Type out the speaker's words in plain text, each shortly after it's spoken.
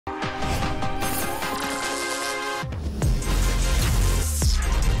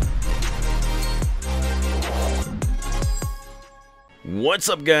What's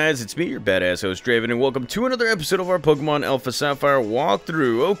up, guys? It's me, your badass host, Draven, and welcome to another episode of our Pokemon Alpha Sapphire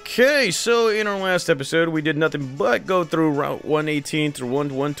walkthrough. Okay, so in our last episode, we did nothing but go through Route 118 through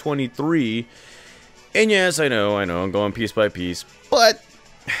 123. And yes, I know, I'm going piece by piece, but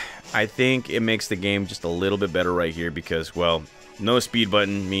I think it makes the game just a little bit better right here because, well, no speed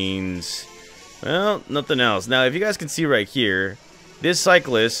button means, well, nothing else. Now, if you guys can see right here, this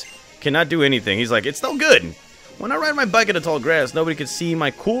cyclist cannot do anything. He's like, it's no good. When I ride my bike in the tall grass, nobody can see my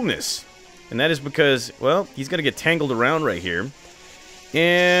coolness. And that is because, well, he's going to get tangled around right here.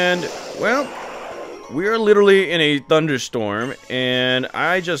 And, well, we are literally in a thunderstorm, and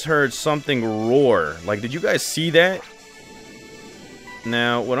I just heard something roar. Like, did you guys see that?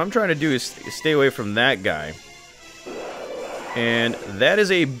 Now, what I'm trying to do is stay away from that guy. And that is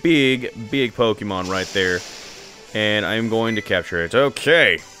a big, big Pokemon right there. And I'm going to capture it.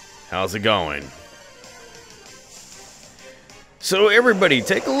 Okay, how's it going? So everybody,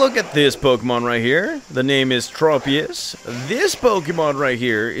 take a look at this Pokemon right here. The name is Tropius. This Pokemon right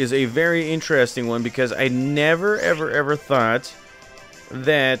here is a very interesting one because I never, ever thought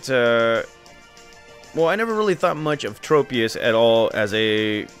that, well, I never really thought much of Tropius at all as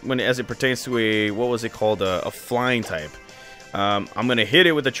it pertains to a, what was it called, a flying type. I'm gonna hit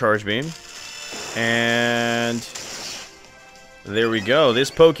it with a Charge Beam, and there we go.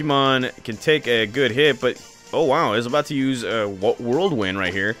 This Pokemon can take a good hit, but oh wow, it's about to use a Whirlwind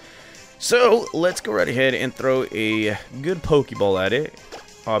right here. So, let's go right ahead and throw a good Pokeball at it.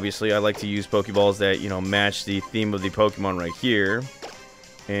 Obviously, I like to use Pokeballs that, you know, match the theme of the Pokemon right here.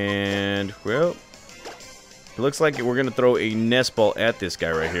 And, well, it looks like we're going to throw a Nest Ball at this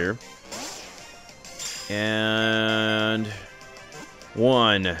guy right here. And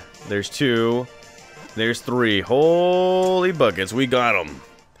one. There's two. There's three. Holy buckets, we got him.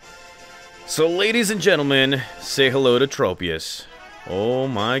 So, ladies and gentlemen, say hello to Tropius. Oh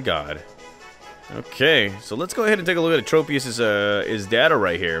my god. Okay, so let's go ahead and take a look at Tropius's his data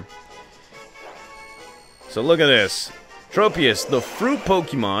right here. So look at this. Tropius, the fruit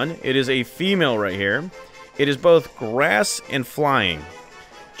Pokemon. It is a female right here. It is both grass and flying.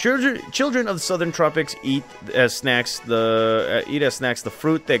 Children of the southern tropics eat as snacks the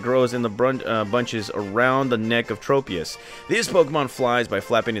fruit that grows in the bunches around the neck of Tropius. This Pokemon flies by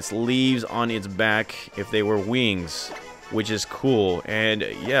flapping its leaves on its back if they were wings, which is cool. And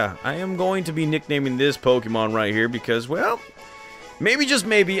yeah, I am going to be nicknaming this Pokemon right here because, well, maybe, just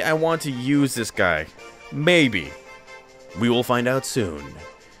maybe, I want to use this guy. Maybe. We will find out soon.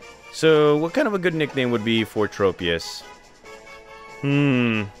 So, what kind of a good nickname would be for Tropius?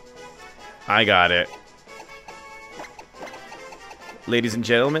 I got it. Ladies and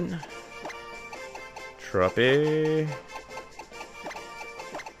gentlemen, Tropi.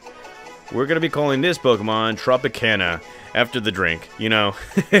 We're gonna be calling this Pokemon Tropicana after the drink. You know,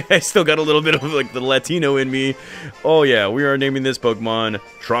 I still got a little bit of like the Latino in me. Oh yeah, we are naming this Pokemon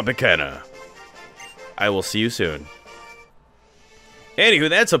Tropicana. I will see you soon. Anywho,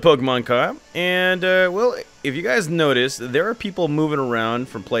 that's a Pokemon caught, and, well, if you guys notice, there are people moving around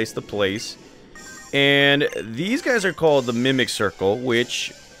from place to place, and these guys are called the Mimic Circle,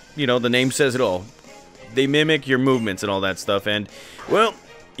 which, you know, the name says it all. They mimic your movements and all that stuff, and, well,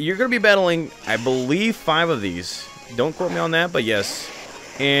 you're going to be battling, I believe, 5 of these. Don't quote me on that, but yes.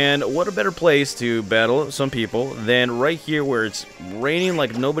 And what a better place to battle some people than right here where it's raining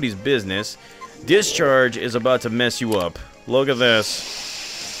like nobody's business. Discharge is about to mess you up. Look at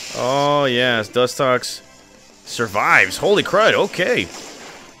this. Oh, yes. Dustox survives. Holy crud. Okay.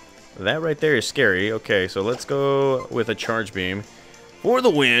 That right there is scary. Okay, so let's go with a Charge Beam for the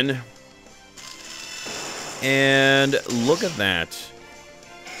win. And look at that.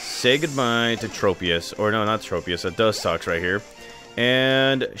 Say goodbye to Tropius. Or no, not Tropius. A Dustox right here.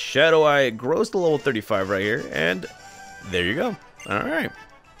 And Shadow Eye grows to level 35 right here. And there you go. Alright.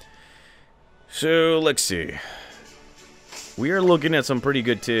 So, let's see. We are looking at some pretty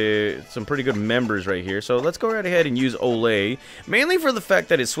good members right here. So let's go right ahead and use Olay, mainly for the fact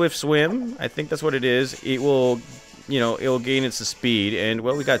that it's Swift Swim. I think that's what it is. It will, you know, it will gain its speed. And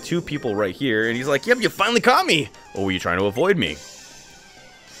well, we got 2 people right here, and he's like, "Yep, you finally caught me." Or were you trying to avoid me?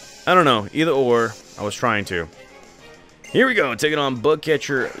 I don't know. Either or, I was trying to. Here we go, taking on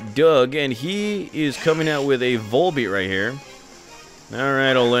Bugcatcher Doug, and he is coming out with a Volbeat right here. All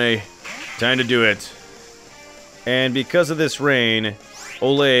right, Olay, time to do it. And because of this rain,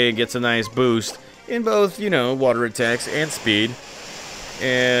 Olay gets a nice boost in both, you know, water attacks and speed.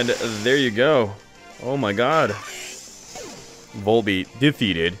 And there you go. Oh my god. Volbeat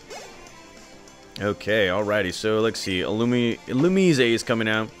defeated. Okay, alrighty, so let's see. Illumise is coming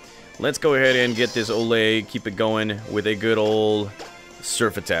out. Let's go ahead and get this Olay, keep it going with a good old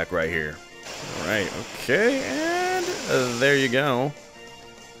Surf attack right here. Alright, okay, and there you go.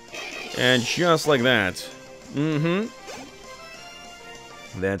 And just like that.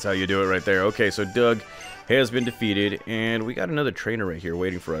 That's how you do it right there. Okay, so Doug has been defeated, and we got another trainer right here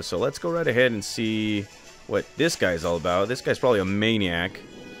waiting for us. So let's go right ahead and see what this guy's all about. This guy's probably a maniac.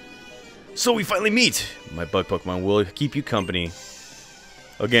 So we finally meet! My bug Pokemon will keep you company.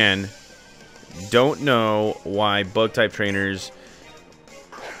 Again, don't know why bug-type trainers...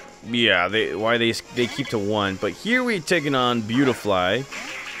 Yeah, why they keep to 1. But here we're taking on Beautifly.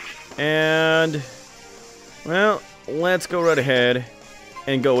 And... well, let's go right ahead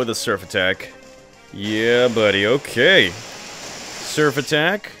and go with a Surf Attack. Yeah, buddy, okay. Surf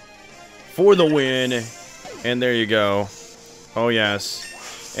Attack for the win. And there you go. Oh,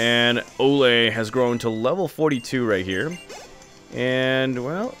 yes. And Ole has grown to level 42 right here. And,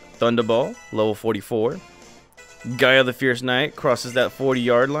 well, Thunderball, level 44. Gaia the Fierce Knight crosses that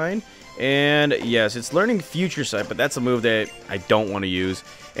 40-yard line. And, yes, it's learning Future Sight, but that's a move that I don't want to use.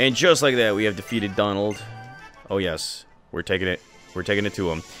 And just like that, we have defeated Donald. Oh, yes. We're taking it. We're taking it to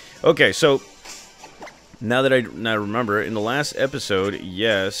him. Okay, so... now that I remember, in the last episode,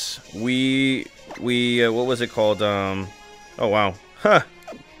 yes, we what was it called? Oh, wow. Huh.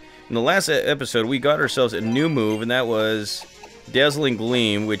 In the last episode, we got ourselves a new move, and that was Dazzling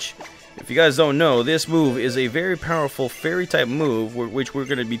Gleam, which, if you guys don't know, this move is a very powerful fairy-type move, which we're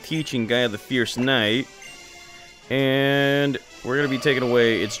going to be teaching Gaia the Fierce Knight. And we're going to be taking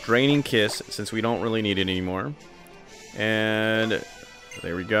away its Draining Kiss, since we don't really need it anymore. And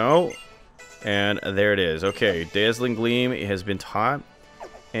there we go. And there it is. Okay, Dazzling Gleam has been taught.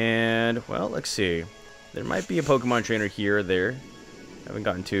 And, well, let's see. There might be a Pokemon trainer here or there. I haven't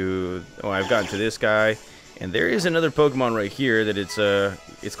gotten to... oh, I've gotten to this guy. And there is another Pokemon right here that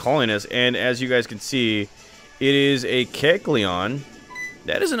it's calling us. And as you guys can see, it is a Kecleon.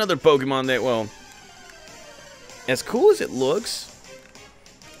 That is another Pokemon that, well, as cool as it looks,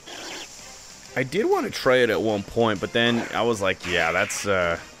 I did want to try it at one point, but then I was like, yeah, that's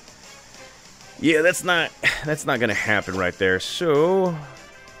not gonna happen right there. So,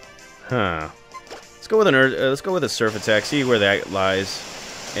 let's go with let's go with a Surf Attack. See where that lies,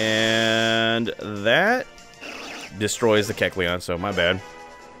 and that destroys the Kecleon. So my bad.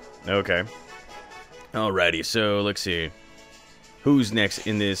 Okay. Alrighty. So let's see. Who's next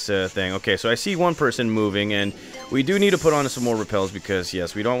in this thing? Okay, so I see one person moving, and we do need to put on some more repels because,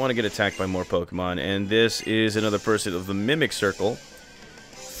 yes, we don't want to get attacked by more Pokemon. And this is another person of the Mimic Circle.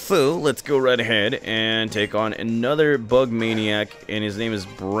 So, let's go right ahead and take on another Bug Maniac, and his name is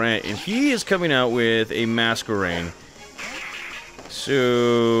Brent. And he is coming out with a Masquerain.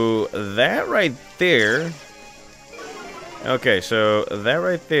 So, that right there... okay, so that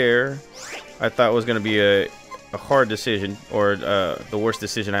right there I thought was going to be a hard decision, or the worst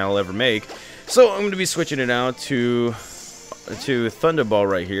decision I'll ever make. So I'm going to be switching it out to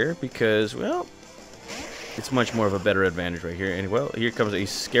Thunderball right here because, well, it's much more of a better advantage right here. And, well, here comes a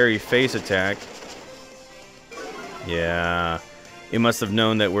scary face attack. Yeah, it must have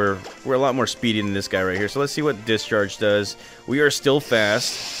known that we're a lot more speedy than this guy right here. So let's see what Discharge does. We are still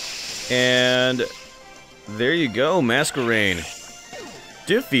fast, and there you go, Masquerain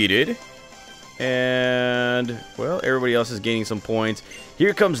defeated. And, well, everybody else is gaining some points.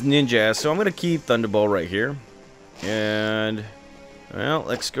 Here comes Ninja, so I'm going to keep Thunderball right here. And, well,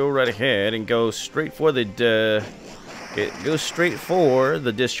 let's go right ahead and go straight for the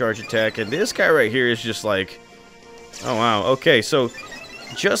discharge attack. And this guy right here is just like, oh, wow. Okay, so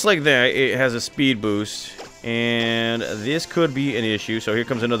just like that, it has a speed boost. And this could be an issue. So here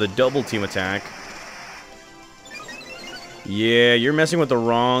comes another double team attack. Yeah, you're messing with the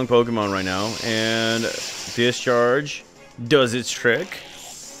wrong Pokemon right now. And Discharge does its trick.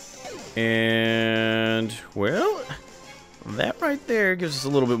 And, well, that right there gives us a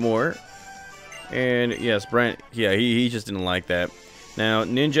little bit more. And, yes, Brent, yeah, he just didn't like that. Now,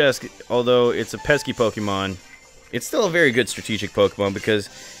 Ninjask, although it's a pesky Pokemon, it's still a very good strategic Pokemon because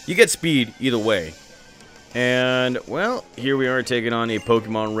you get speed either way. And, well, here we are taking on a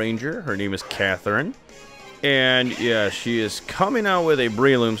Pokemon Ranger. Her name is Catherine. And, yeah, she is coming out with a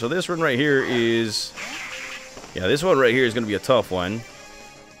Breloom. So this one right here is... yeah, this one right here is going to be a tough one.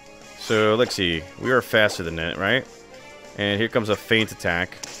 So, let's see. We are faster than that, right? And here comes a Feint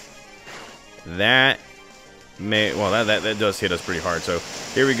attack. That may... well, that does hit us pretty hard. So,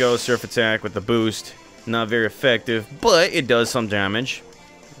 here we go. Surf attack with the boost. Not very effective, but it does some damage.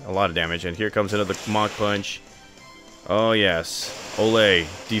 A lot of damage. And here comes another Mach Punch. Oh, yes. Ole,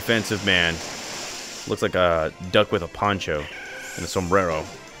 defensive man. Looks like a duck with a poncho and a sombrero.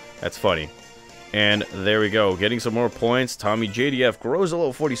 That's funny. And there we go. Getting some more points. Tommy JDF grows to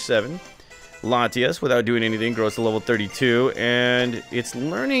level 47. Latias, without doing anything, grows to level 32. And it's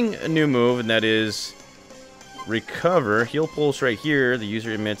learning a new move, and that is Recover. Heal Pulse right here. The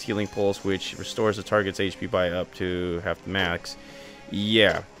user emits Healing Pulse, which restores the target's HP by up to half the max.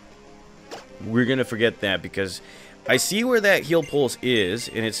 Yeah. We're going to forget that because I see where that Heal Pulse is,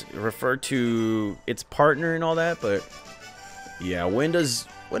 and it's referred to its partner and all that, but yeah, when does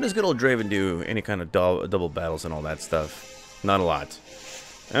good old Draven do any kind of double battles and all that stuff? Not a lot.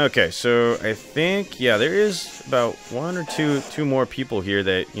 Okay, so I think, yeah, there is about one or two more people here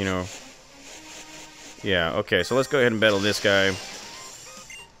that, you know. Yeah, okay, so let's go ahead and battle this guy.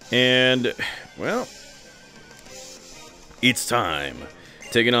 And, well, it's time.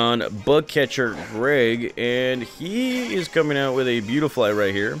 Taking on Bug Catcher Greg, and he is coming out with a Beautifly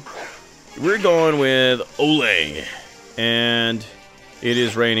right here. We're going with Olay. And it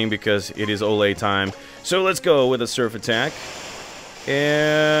is raining because it is Olay time. So let's go with a Surf Attack.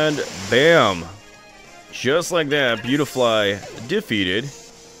 And bam. Just like that, Beautifly defeated.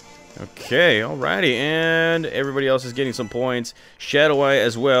 Okay, alrighty. And everybody else is getting some points. Shadow Eye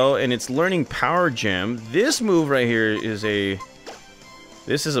as well, and it's learning Power Gem. This move right here is a...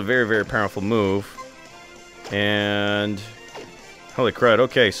 This is a very, very powerful move. And... Holy crud.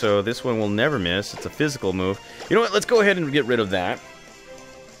 Okay, so this one will never miss. It's a physical move. You know what? Let's go ahead and get rid of that.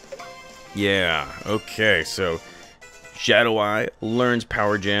 Yeah, okay, so... Shadow Eye learns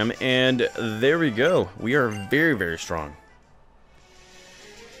Power Gem, and there we go. We are very, very strong.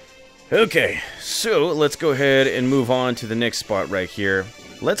 Okay, so let's go ahead and move on to the next spot right here.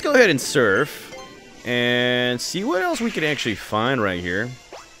 Let's go ahead and surf and see what else we can actually find right here.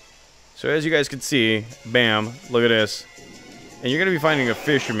 So as you guys can see, bam, look at this. And you're going to be finding a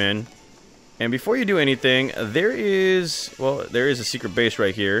fisherman. And before you do anything, there is a secret base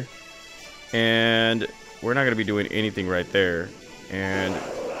right here. And we're not going to be doing anything right there. And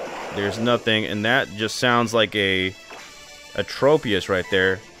there's nothing, and that just sounds like a Tropius right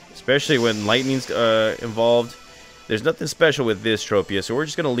there. Especially when lightning's involved. There's nothing special with this Tropius, so we're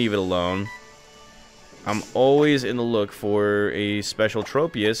just going to leave it alone. I'm always in the look for a special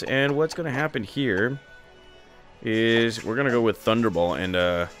Tropius, and what's going to happen here is we're going to go with Thunderball, and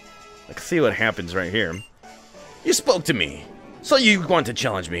let's see what happens right here. You spoke to me, so you want to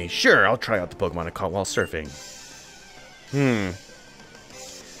challenge me. Sure, I'll try out the Pokemon I caught while surfing.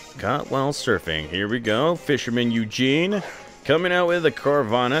 Caught while surfing. Here we go. Fisherman Eugene. Coming out with a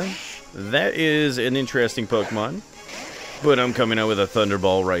Carvanha. That is an interesting Pokemon. But I'm coming out with a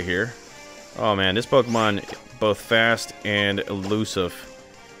Thunderball right here. Oh man, this Pokemon both fast and elusive.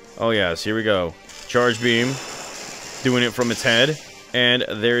 Oh yes, here we go. Charge Beam. Doing it from its head. And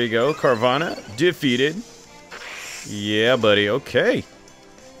there you go. Carvanha defeated. Yeah, buddy. Okay.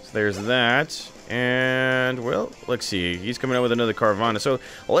 So there's that. And, well, let's see. He's coming out with another Carvanha. So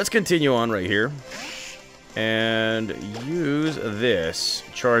let's continue on right here. And use this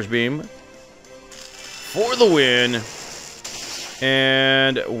Charge Beam for the win.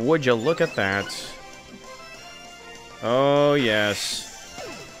 And would you look at that? Oh, yes.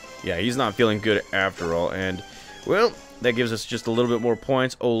 Yeah, he's not feeling good after all. And, well, that gives us just a little bit more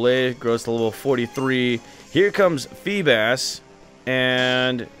points. Olay grows to level 43. Here comes Feebas.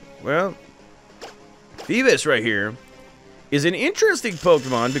 And, well, Feebas right here is an interesting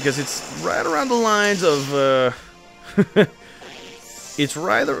Pokemon because it's right around the lines of, it's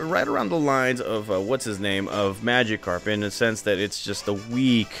right around the lines of, what's his name, of Magikarp, in the sense that it's just a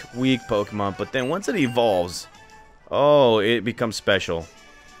weak Pokemon, but then once it evolves, oh, it becomes special.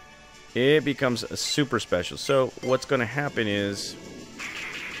 It becomes super special. So what's going to happen is,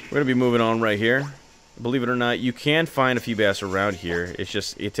 we're going to be moving on right here. Believe it or not, you can find a Feebas around here. It's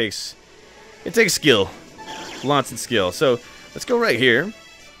just, it takes skill. Lots of skill. So let's go right here.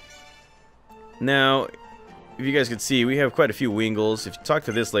 Now, if you guys can see, we have quite a few Wingles. If you talk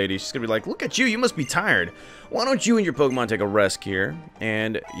to this lady, she's gonna be like, look at you, you must be tired. Why don't you and your Pokemon take a rest here?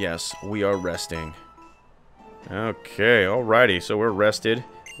 And yes, we are resting. Okay, alrighty, so we're rested.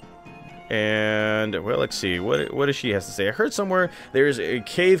 And, well, let's see, what does she has to say? I heard somewhere there's a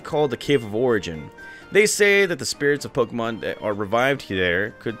cave called the Cave of Origin. They say that the spirits of Pokemon that are revived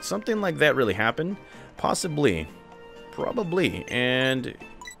there. Could something like that really happen? Possibly. Probably. And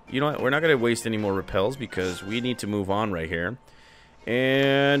you know what? We're not going to waste any more repels because we need to move on right here.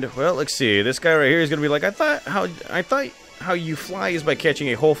 And, well, let's see. This guy right here is going to be like, I thought how you fly is by catching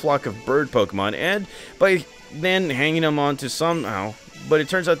a whole flock of bird Pokemon and by then hanging them onto somehow. But it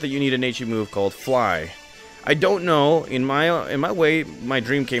turns out that you need an HE move called Fly. I don't know. In my way, my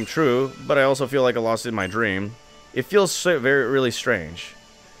dream came true, but I also feel like I lost it in my dream. It feels really strange.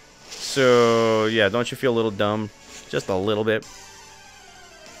 So, yeah, don't you feel a little dumb? Just a little bit.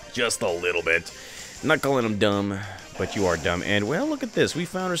 Just a little bit. I'm not calling them dumb, but you are dumb. And, well, look at this. We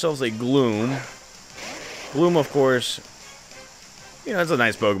found ourselves a Gloom. Gloom, of course, you know, that's a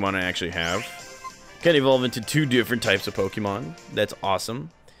nice Pokemon I actually have. Can evolve into 2 different types of Pokemon. That's awesome.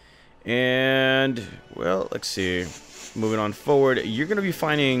 And, well, let's see. Moving on forward, you're gonna be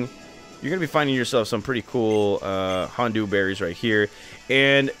finding yourself some pretty cool Hondu berries right here.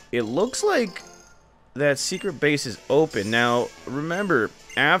 And it looks like that secret base is open. Now, remember,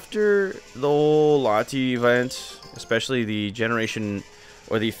 after the whole Lati event, especially the generation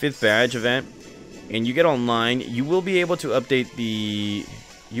or the 5th badge event, and you get online, you will be able to update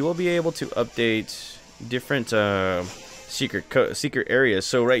different secret areas.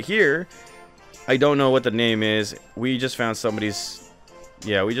 So right here, I don't know what the name is. We just found somebody's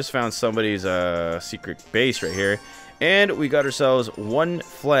secret base right here, and we got ourselves 1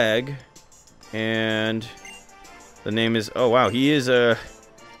 flag, and the name is, oh wow, he is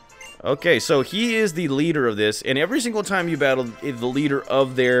okay, so he is the leader of this, and every single time you battle the leader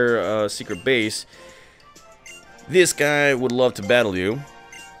of their secret base, this guy would love to battle you,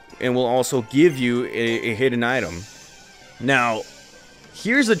 and will also give you a hidden item. Now,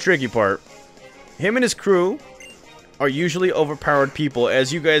 here's the tricky part. Him and his crew are usually overpowered people.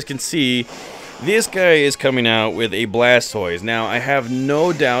 As you guys can see, this guy is coming out with a Blastoise. Now, I have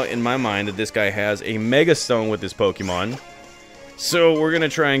no doubt in my mind that this guy has a Mega Stone with this Pokemon. So we're going to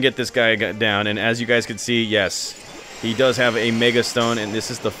try and get this guy down. And as you guys can see, yes, he does have a Mega Stone. And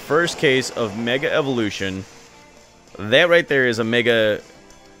this is the first case of Mega Evolution. That right there is a Mega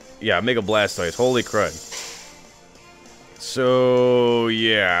Blastoise. Holy crud. So,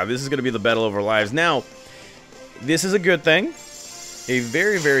 yeah, this is going to be the battle of our lives. Now, this is a good thing. A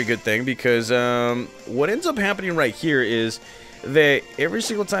very, very good thing, because what ends up happening right here is that every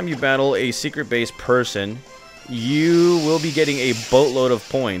single time you battle a secret base person, you will be getting a boatload of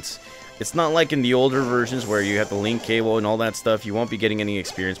points. It's not like in the older versions where you have the link cable and all that stuff. You won't be getting any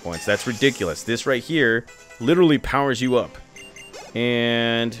experience points. That's ridiculous. This right here literally powers you up.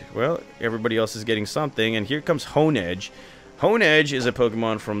 And, well, everybody else is getting something. And here comes Honedge. Honedge is a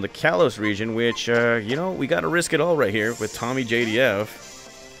Pokemon from the Kalos region, which, you know, we gotta risk it all right here with Tommy JDF.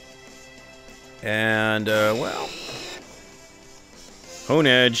 And, well,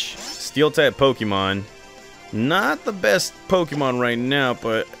 Honedge, Steel-type Pokemon. Not the best Pokemon right now,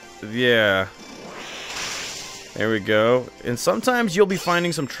 but, yeah. There we go. And sometimes you'll be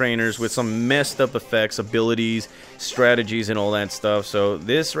finding some trainers with some messed up effects, abilities, strategies, and all that stuff. So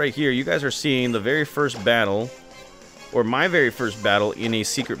this right here, you guys are seeing the very first battle, or my very first battle in a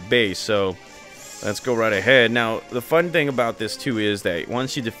secret base. So let's go right ahead. Now, the fun thing about this too is that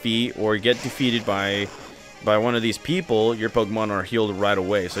once you defeat or get defeated by one of these people, your Pokemon are healed right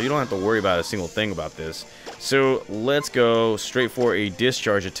away. So you don't have to worry about a single thing about this. So let's go straight for a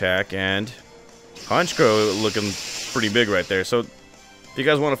discharge attack, and Honchkrow looking pretty big right there. So if you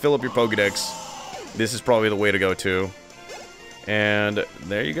guys want to fill up your Pokedex, this is probably the way to go too. And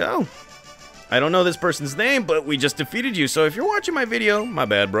there you go. I don't know this person's name, but we just defeated you. So if you're watching my video, my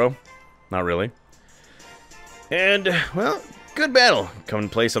bad, bro. Not really. And, well, good battle. Come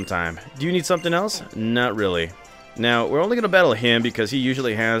and play sometime. Do you need something else? Not really. Now, we're only going to battle him because he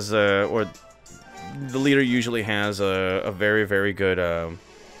usually has, or the leader usually has a very, very good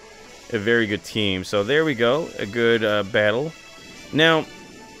team. So there we go. A good battle. Now,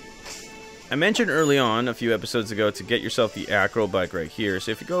 I mentioned early on, a few episodes ago, to get yourself the Acro Bike right here.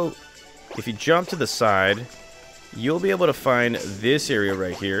 So if you jump to the side, you'll be able to find this area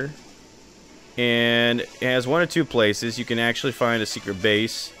right here. And it has 1 or 2 places. You can actually find a secret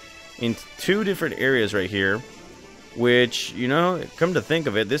base in 2 different areas right here. Which, you know, come to think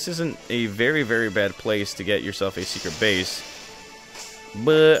of it, this isn't a very, very bad place to get yourself a secret base.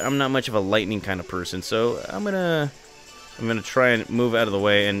 But I'm not much of a lightning kind of person, so I'm gonna try and move out of the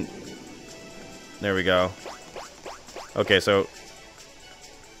way, and there we go. Okay, so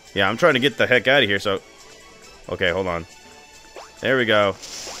yeah, I'm trying to get the heck out of here, so okay, hold on. There we go.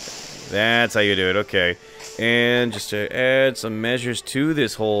 That's how you do it. Okay. And just to add some measures to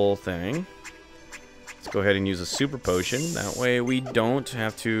this whole thing, let's go ahead and use a super potion. That way we don't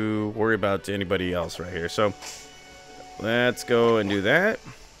have to worry about anybody else right here. So let's go and do that.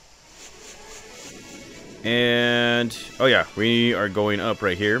 And oh yeah, we are going up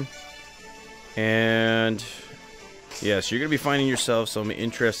right here. And yes, you're going to be finding yourself some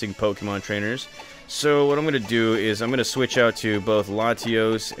interesting Pokemon trainers. So what I'm going to do is I'm going to switch out to both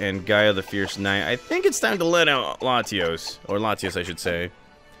Latios and Gaia the Fierce Knight. I think it's time to let out Latios. Or Latios, I should say.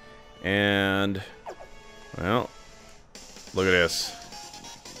 And, well, look at this.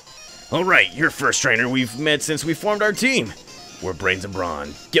 Alright, you're first trainer we've met since we formed our team. We're Brains and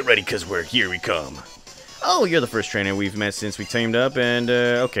Brawn. Get ready, cause here we come. Oh, you're the first trainer we've met since we teamed up, and,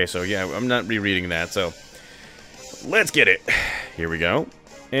 okay, so yeah, I'm not rereading that, so... Let's get it. Here we go.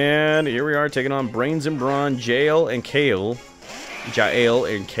 And here we are taking on Brains and Brawn, Jael and Kale. Jael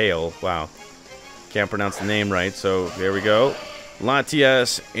and Kale. Wow. Can't pronounce the name right, so there we go.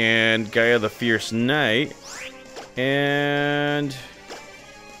 Latias and Gaia the Fierce Knight. And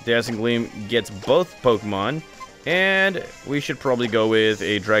Dazzling Gleam gets both Pokemon. And we should probably go with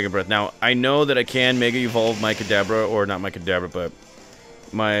a Dragon Breath. Now, I know that I can Mega Evolve my Kadabra, or not my Kadabra, but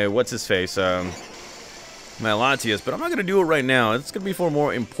my, what's-his-face, my Latias, but I'm not going to do it right now. It's going to be for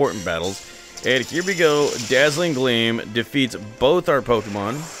more important battles. And here we go. Dazzling Gleam defeats both our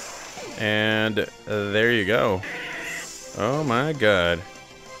Pokemon. And there you go. Oh my god.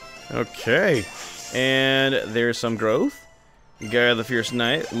 Okay. And there's some growth. Gaia the Fierce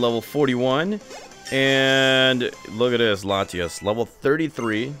Knight, level 41. And look at this, Latias, level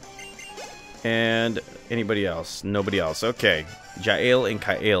 33. And anybody else? Nobody else. Okay. Jael and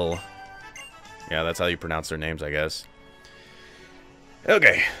Kyle. Yeah, that's how you pronounce their names, I guess.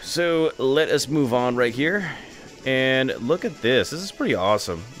 Okay, so let us move on right here. And look at this. This is pretty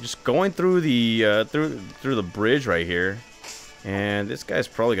awesome. Just going through the through the bridge right here. And this guy's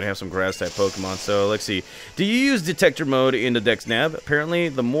probably going to have some grass-type Pokemon. So, let's see. Do you use Detector Mode in the Dex Nav? Apparently,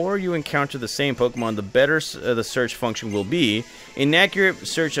 the more you encounter the same Pokemon, the better the search function will be. Inaccurate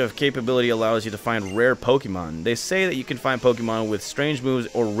search of capability allows you to find rare Pokemon. They say that you can find Pokemon with strange moves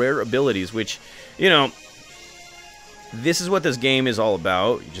or rare abilities, which, you know, this is what this game is all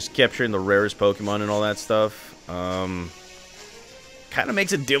about. You just capturing the rarest Pokemon and all that stuff. Kind of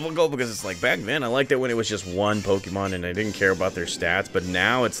makes it difficult because it's like back then I liked it when it was just one Pokemon and I didn't care about their stats, but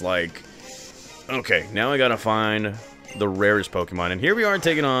now it's like, okay, now I gotta find the rarest Pokemon. And here we are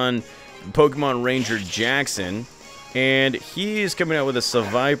taking on Pokemon Ranger Jackson, and he's coming out with a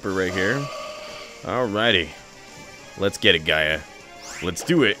Sapphire right here. Alrighty, let's get it, Gaia. Let's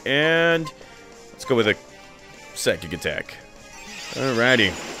do it, and let's go with a Psychic Attack.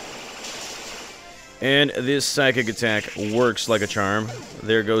 Alrighty. And this Psychic Attack works like a charm.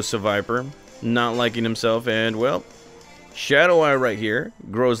 There goes Sapphire, not liking himself, and, well, Shadow Eye right here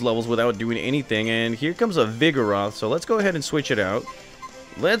grows levels without doing anything, and here comes a Vigoroth, so let's go ahead and switch it out.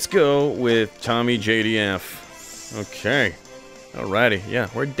 Let's go with Tommy JDF. Okay. Alrighty, yeah,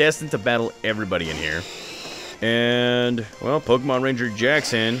 we're destined to battle everybody in here. And, well, Pokemon Ranger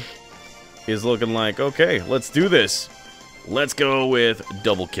Jackson is looking like, okay, let's do this. Let's go with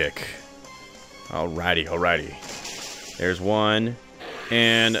Double Kick. Alrighty, alrighty. There's one.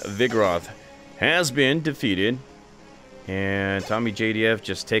 And Vigoroth has been defeated. And Tommy JDF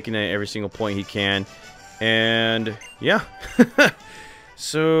just taking every single point he can. And, yeah.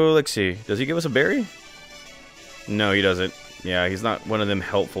 So, let's see. Does he give us a berry? No, he doesn't. Yeah, he's not one of them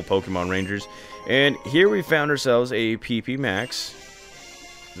helpful Pokemon Rangers. And here we found ourselves a PP Max.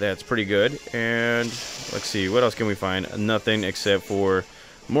 That's pretty good. And, let's see. What else can we find? Nothing except for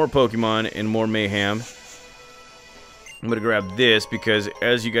more Pokemon and more mayhem. I'm going to grab this because,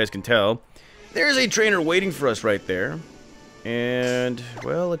 as you guys can tell, there's a trainer waiting for us right there. And,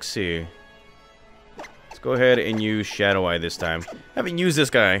 well, let's see. Let's go ahead and use Shadow Eye this time. Haven't used this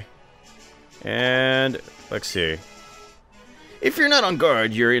guy. And, let's see. If you're not on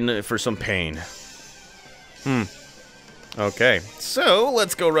guard, you're in for some pain. Okay, so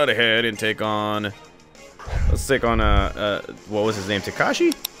let's go right ahead and take on... Let's take on, what was his name?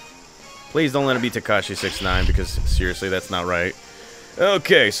 Takashi? Please don't let it be Takashi69 because, seriously, that's not right.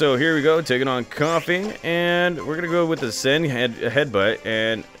 Okay, so here we go, taking on Coughing, and we're going to go with the Zen Headbutt,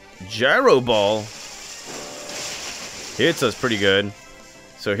 and Gyro Ball hits us pretty good.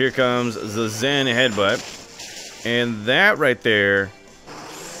 So here comes the Zen Headbutt, and that right there,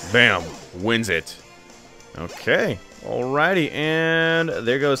 bam, wins it. Okay, alrighty, and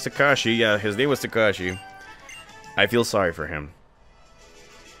there goes Takashi. Yeah, his name was Takashi. I feel sorry for him.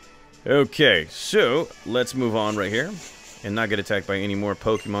 Okay, so let's move on right here and not get attacked by any more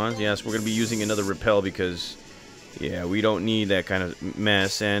Pokemon. Yes, we're going to be using another Repel because, yeah, we don't need that kind of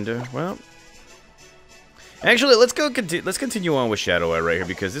mess. And, well, actually, let's continue on with Shadow Eye right here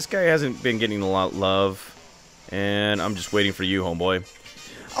because this guy hasn't been getting a lot of love. And I'm just waiting for you, homeboy.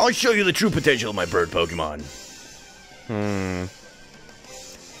 I'll show you the true potential of my bird Pokemon.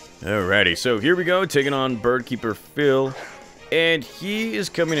 Alrighty, so here we go, taking on Birdkeeper Phil. And he is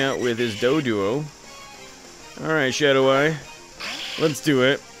coming out with his Doduo. Alright, Shadow Eye. Let's do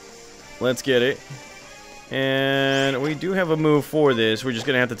it. Let's get it. And we do have a move for this. We're just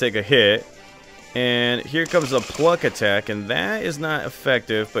going to have to take a hit. And here comes the pluck attack, and that is not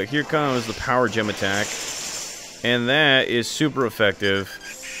effective, but here comes the power gem attack, and that is super effective.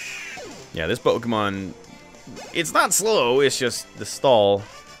 Yeah, this Pokemon, it's not slow, it's just the stall.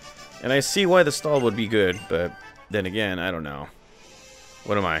 And I see why the stall would be good, but then again, I don't know.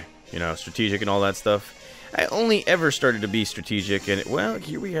 What am I? You know, strategic and all that stuff? I only ever started to be strategic, and, well,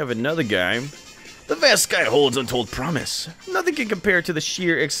 here we have another guy. The vast sky holds untold promise. Nothing can compare to the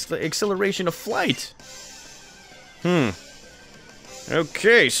sheer acceleration of flight.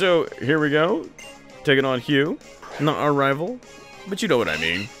 Okay, so here we go. Taking on Hugh. Not our rival, but you know what I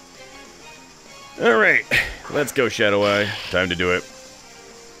mean. Alright, let's go, Shadow Eye. Time to do it.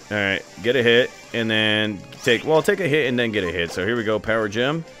 Alright, get a hit, and then take a hit and then get a hit. So here we go, Power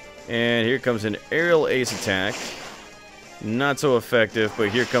Gem. And here comes an Aerial Ace attack. Not so effective, but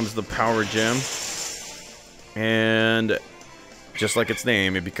here comes the Power Gem. And just like its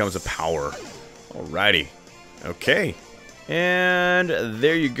name, it becomes a power. Alrighty. Okay. And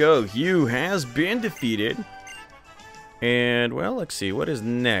there you go. Hugh has been defeated. And, well, let's see. What is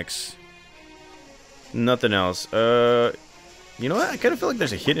next? Nothing else. You know what? I kind of feel like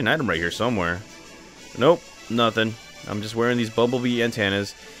there's a hidden item right here somewhere. Nope. Nothing. I'm just wearing these bumblebee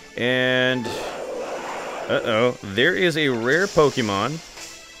antennas. And, uh-oh. There is a rare Pokemon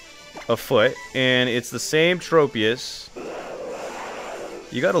afoot, and it's the same Tropius.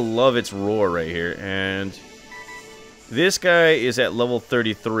 You gotta love its roar right here. And this guy is at level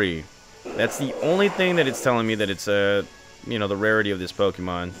 33. That's the only thing that it's telling me that it's you know, the rarity of this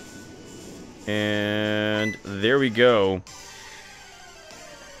Pokemon. And there we go.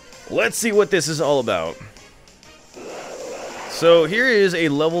 Let's see what this is all about. So here is a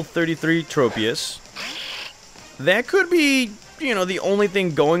level 33 Tropius. That could be, you know, the only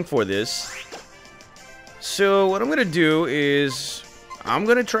thing going for this. So what I'm going to do is I'm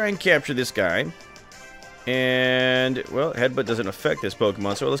going to try and capture this guy. And, well, Headbutt doesn't affect this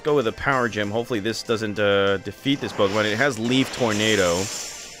Pokemon, so let's go with a Power Gem. Hopefully this doesn't defeat this Pokemon. It has Leaf Tornado.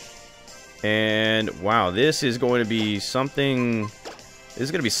 And, wow, this is going to be something... This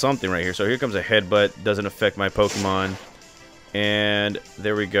is going to be something right here. So here comes a Headbutt. Doesn't affect my Pokemon. And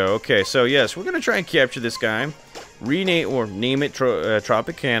there we go. Okay, so yes, we're going to try and capture this guy. Rename or name it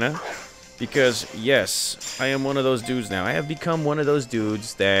Tropicana. Because, yes, I am one of those dudes now. I have become one of those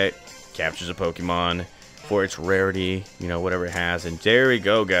dudes that captures a Pokemon for its rarity, you know, whatever it has. And there we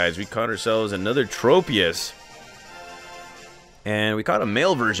go, guys. We caught ourselves another Tropius. And we caught a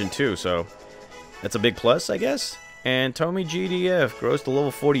male version, too, so that's a big plus, I guess. And Tommy GDF grows to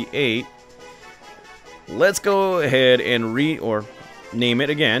level 48. Let's go ahead and name it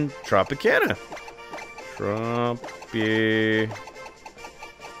again, Tropicana.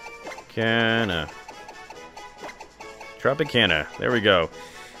 Tropicana. There we go.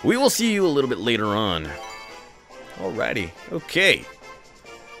 We will see you a little bit later on. Alrighty. Okay.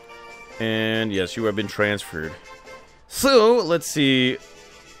 And yes, you have been transferred. So, let's see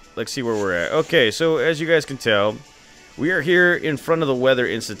where we're at. Okay, so as you guys can tell, we are here in front of the Weather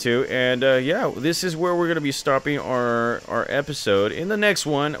Institute, and yeah, this is where we're going to be stopping our episode. In the next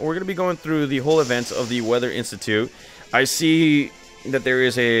one, we're going to be going through the whole events of the Weather Institute. I see that there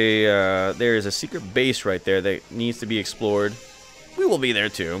is a secret base right there that needs to be explored. We will be there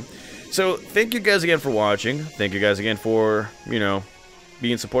too. So, thank you guys again for watching. Thank you guys again for, you know,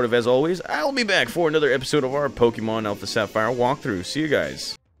 being supportive as always. I'll be back for another episode of our Pokemon Alpha Sapphire walkthrough. See you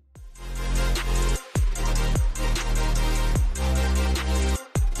guys.